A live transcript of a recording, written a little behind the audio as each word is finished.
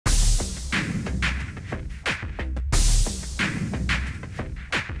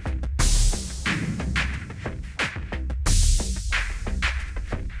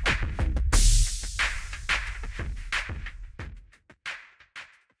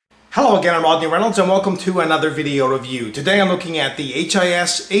Hello again, I'm Rodney Reynolds and welcome to another video review. Today I'm looking at the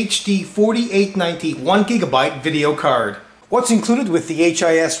HIS HD 4890 1GB video card. What's included with the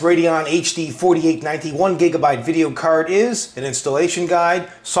HIS Radeon HD 4890 1GB video card is an installation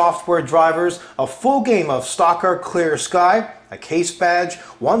guide, software drivers, a full game of Stalker Clear Sky, a case badge,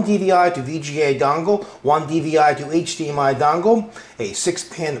 one DVI to VGA dongle, one DVI to HDMI dongle, a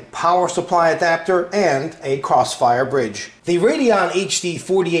 6-pin power supply adapter, and a Crossfire bridge. The Radeon HD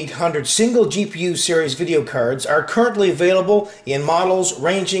 4800 single GPU series video cards are currently available in models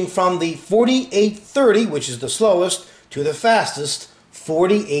ranging from the 4830, which is the slowest, to the fastest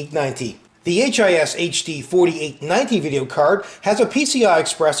 4890. The HIS HD 4890 video card has a PCI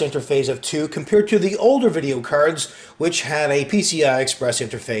Express interface of 2 compared to the older video cards which had a PCI Express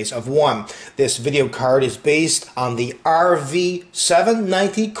interface of 1. This video card is based on the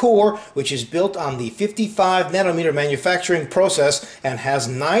RV790 core, which is built on the 55 nanometer manufacturing process and has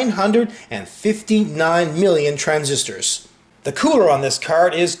 959 million transistors. The cooler on this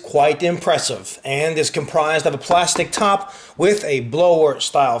card is quite impressive and is comprised of a plastic top with a blower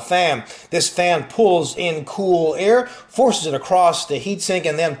style fan. This fan pulls in cool air, forces it across the heatsink,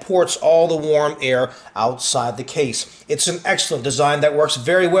 and then ports all the warm air outside the case. It's an excellent design that works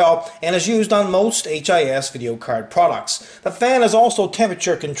very well and is used on most HIS video card products. The fan is also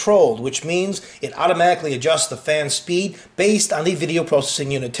temperature controlled, which means it automatically adjusts the fan speed based on the video processing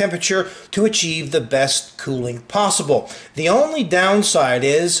unit temperature to achieve the best cooling possible. The only downside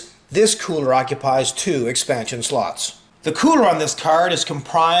is this cooler occupies 2 expansion slots. The cooler on this card is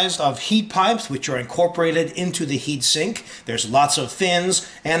comprised of heat pipes which are incorporated into the heatsink. There's lots of fins,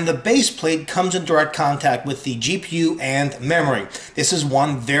 and the base plate comes in direct contact with the GPU and memory. This is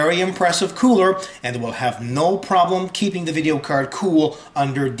one very impressive cooler and will have no problem keeping the video card cool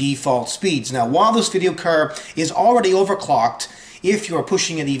under default speeds. Now, while this video card is already overclocked, if you're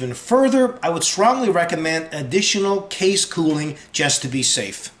pushing it even further, I would strongly recommend additional case cooling just to be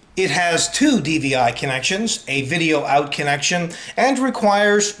safe. It has 2 DVI connections, a video out connection, and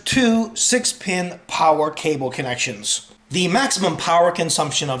requires 2 6-pin power cable connections. The maximum power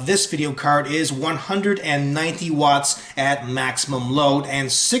consumption of this video card is 190 watts at maximum load and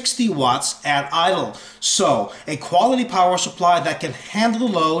 60 watts at idle. So, a quality power supply that can handle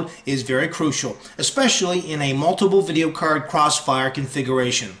the load is very crucial, especially in a multiple video card Crossfire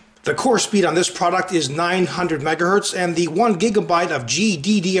configuration. The core speed on this product is 900 MHz, and the 1GB of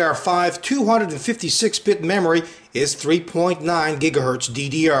GDDR5 256-bit memory is 3.9 GHz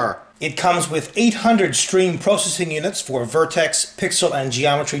DDR. It comes with 800 stream processing units for vertex, pixel, and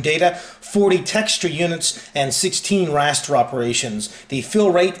geometry data, 40 texture units, and 16 raster operations. The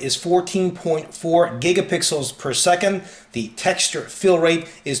fill rate is 14.4 gigapixels per second. The texture fill rate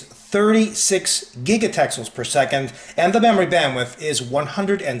is 36 gigatexels per second, and the memory bandwidth is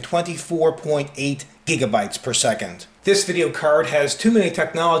 124.8 gigabytes per second. This video card has too many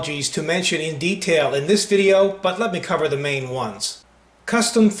technologies to mention in detail in this video, but let me cover the main ones.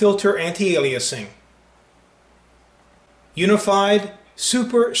 Custom filter anti-aliasing, unified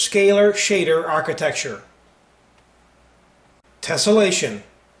super scalar shader architecture, tessellation,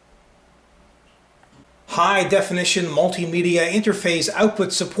 high definition multimedia interface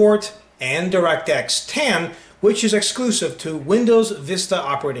output support, and DirectX 10, which is exclusive to Windows Vista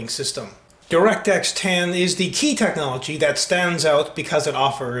operating system. DirectX 10 is the key technology that stands out because it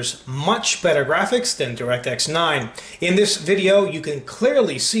offers much better graphics than DirectX 9. In this video, you can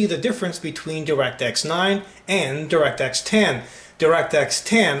clearly see the difference between DirectX 9 and DirectX 10. DirectX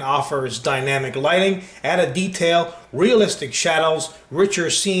 10 offers dynamic lighting, added detail, realistic shadows, richer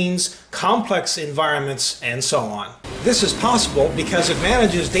scenes, complex environments, and so on. This is possible because it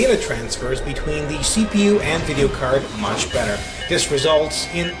manages data transfers between the CPU and video card much better. This results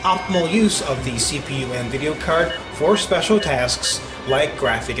in optimal use of the CPU and video card for special tasks like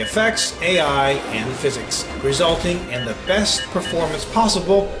graphic effects, AI, and physics, resulting in the best performance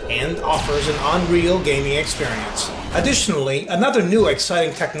possible and offers an unreal gaming experience. Additionally, another new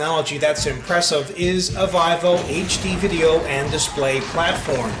exciting technology that's impressive is a Vivo HD video and display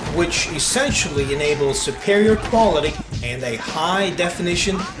platform, which essentially enables superior quality and a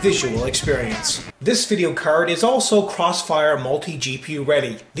high-definition visual experience. This video card is also Crossfire multi-GPU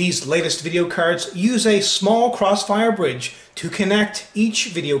ready. These latest video cards use a small Crossfire bridge to connect each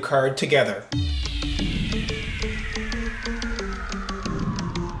video card together.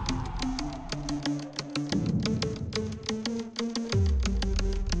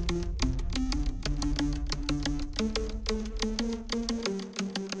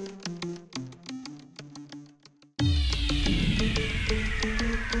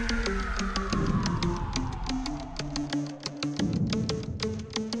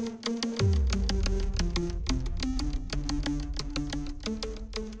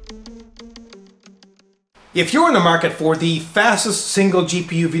 If you're in the market for the fastest single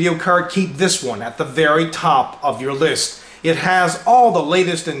GPU video card, keep this one at the very top of your list. It has all the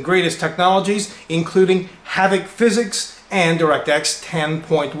latest and greatest technologies, including Havoc physics and DirectX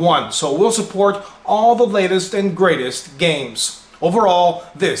 10.1, so we'll support all the latest and greatest games. Overall,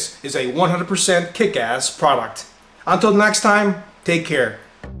 this is a 100% kick-ass product. Until next time, take care.